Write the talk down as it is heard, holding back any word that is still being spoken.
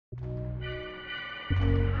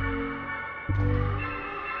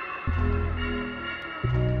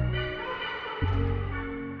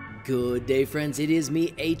Good day, friends. It is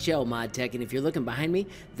me, HLModTech, and if you're looking behind me,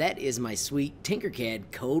 that is my sweet Tinkercad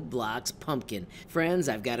Codeblocks pumpkin. Friends,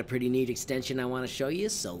 I've got a pretty neat extension I want to show you,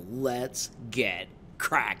 so let's get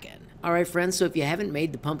cracking. Alright friends, so if you haven't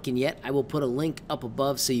made the pumpkin yet, I will put a link up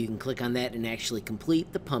above so you can click on that and actually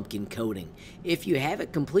complete the pumpkin coding. If you have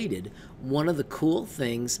it completed, one of the cool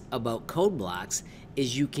things about Codeblocks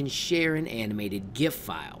is you can share an animated GIF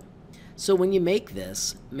file. So when you make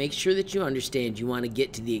this, make sure that you understand you want to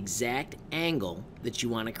get to the exact angle that you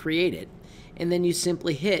want to create it, and then you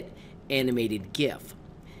simply hit Animated GIF.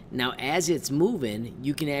 Now as it's moving,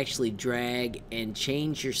 you can actually drag and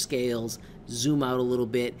change your scales, zoom out a little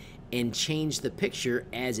bit, and change the picture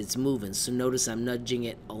as it's moving. So notice I'm nudging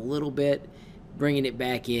it a little bit, bringing it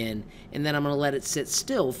back in, and then I'm going to let it sit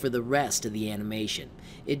still for the rest of the animation.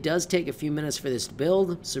 It does take a few minutes for this to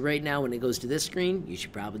build, so right now when it goes to this screen, you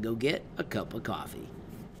should probably go get a cup of coffee.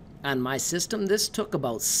 On my system, this took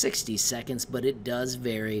about 60 seconds, but it does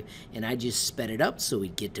vary, and I just sped it up so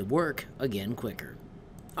we'd get to work again quicker.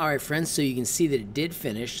 Alright friends, so you can see that it did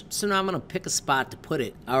finish, so now I'm going to pick a spot to put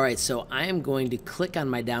it. Alright, so I am going to click on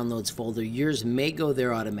my downloads folder. Yours may go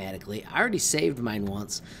there automatically. I already saved mine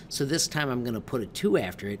once, so this time I'm going to put a 2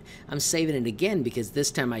 after it. I'm saving it again because this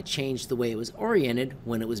time I changed the way it was oriented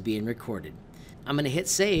when it was being recorded. I'm going to hit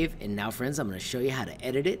save, and now friends, I'm going to show you how to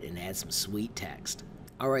edit it and add some sweet text.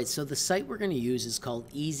 Alright, so the site we're going to use is called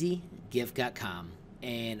EZgif.com,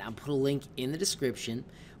 and I'll put a link in the description.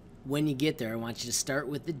 When you get there, I want you to start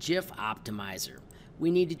with the Gif Optimizer.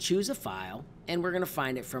 We need to choose a file, and we're going to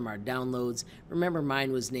find it from our downloads. Remember,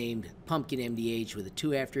 mine was named Pumpkin MDH with a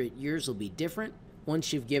 2 after it. Yours will be different.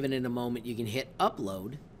 Once you've given it a moment, you can hit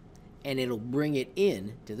Upload, and it'll bring it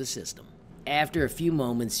in to the system. After a few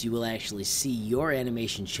moments, you will actually see your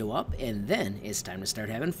animation show up, and then it's time to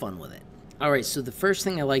start having fun with it. Alright, so the first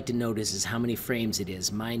thing I like to notice is how many frames it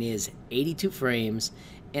is. Mine is 82 frames,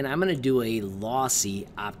 and I'm going to do a lossy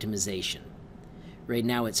optimization. Right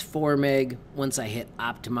now it's 4 meg. Once I hit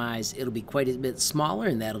optimize, it'll be quite a bit smaller,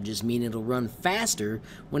 and that'll just mean it'll run faster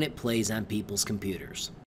when it plays on people's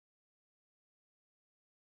computers.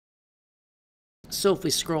 So if we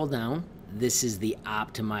scroll down, this is the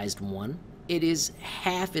optimized one. It is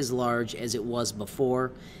half as large as it was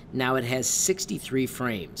before. Now it has 63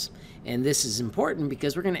 frames. And this is important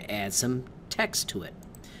because we're going to add some text to it.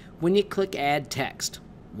 When you click Add Text,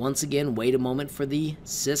 once again, wait a moment for the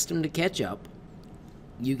system to catch up.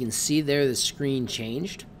 You can see there the screen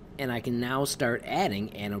changed, and I can now start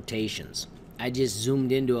adding annotations. I just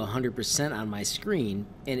zoomed into 100% on my screen,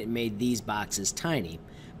 and it made these boxes tiny.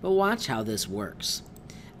 But watch how this works.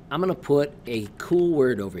 I'm going to put a cool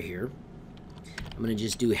word over here. I'm going to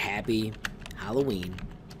just do Happy Halloween.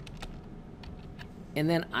 And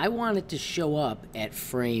then I want it to show up at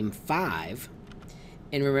frame 5.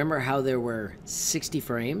 And remember how there were 60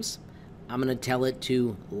 frames? I'm going to tell it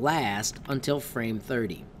to last until frame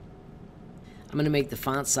 30. I'm going to make the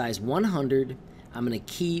font size 100. I'm going to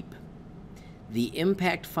keep the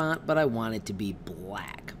impact font, but I want it to be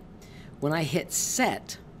black. When I hit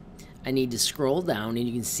set, I need to scroll down, and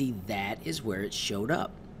you can see that is where it showed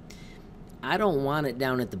up. I don't want it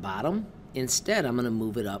down at the bottom. Instead, I'm going to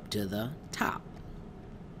move it up to the top.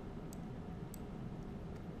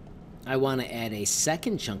 I want to add a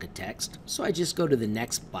second chunk of text, so I just go to the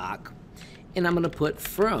next box, and I'm going to put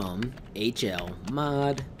from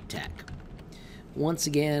HLModTech. Once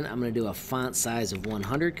again, I'm going to do a font size of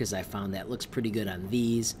 100 because I found that looks pretty good on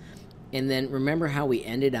these. And then remember how we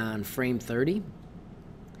ended on frame 30?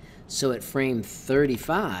 So at frame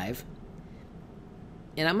 35,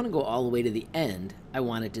 and I'm going to go all the way to the end, I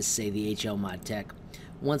want it to say the HLModTech.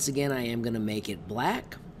 Once again, I am going to make it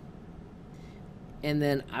black. And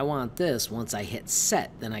then I want this, once I hit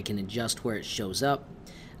set, then I can adjust where it shows up.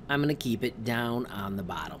 I'm going to keep it down on the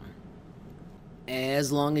bottom.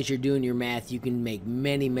 As long as you're doing your math, you can make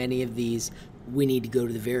many of these. We need to go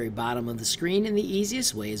to the very bottom of the screen, and the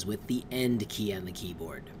easiest way is with the End key on the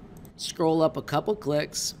keyboard. Scroll up a couple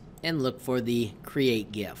clicks and look for the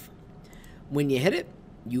Create GIF. When you hit it,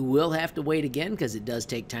 you will have to wait again because it does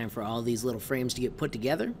take time for all these little frames to get put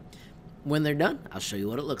together. When they're done, I'll show you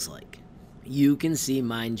what it looks like. You can see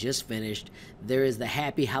mine just finished. There is the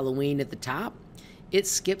Happy Halloween at the top. It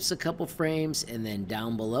skips a couple frames, and then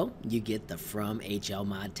down below you get the From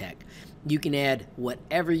HLModTech. You can add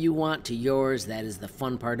whatever you want to yours. That is the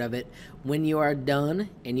fun part of it. When you are done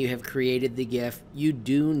and you have created the GIF, you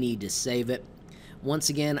do need to save it. Once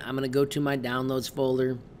again, I'm going to go to my downloads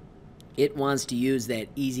folder. It wants to use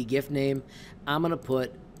that EZgif name. I'm going to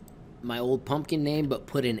put my old pumpkin name but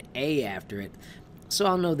put an A after it, so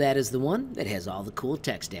I'll know that is the one that has all the cool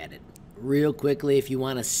text added. Real quickly, if you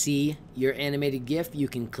want to see your animated GIF, you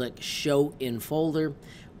can click Show in Folder.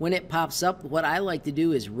 When it pops up, what I like to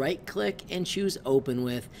do is right-click and choose Open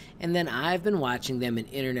With, and then I've been watching them in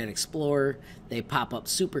Internet Explorer. They pop up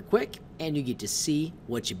super quick, and you get to see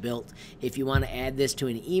what you built. If you want to add this to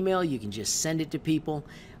an email, you can just send it to people.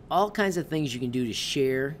 All kinds of things you can do to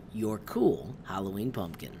share your cool Halloween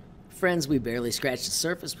pumpkin. Friends, we barely scratched the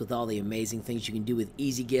surface with all the amazing things you can do with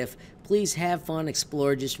EZgif. Please have fun,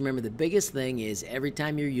 explore. Just remember, the biggest thing is every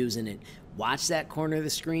time you're using it, watch that corner of the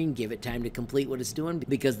screen, give it time to complete what it's doing,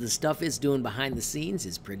 because the stuff it's doing behind the scenes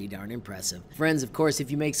is pretty darn impressive. Friends, of course, if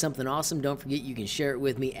you make something awesome, don't forget you can share it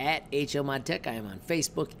with me at HLModTech. I am on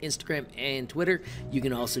Facebook, Instagram, and Twitter. You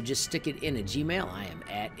can also just stick it in a Gmail. I am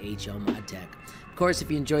at HLModTech. Of course,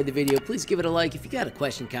 if you enjoyed the video, please give it a like. If you got a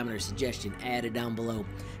question, comment, or suggestion, add it down below.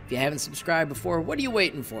 If you haven't subscribed before, what are you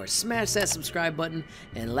waiting for? Smash that subscribe button,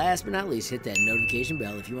 and last but not least, hit that notification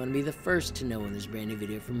bell if you want to be the first to know when there's a brand new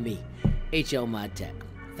video from me, HLModTech.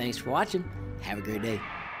 Thanks for watching. Have a great day.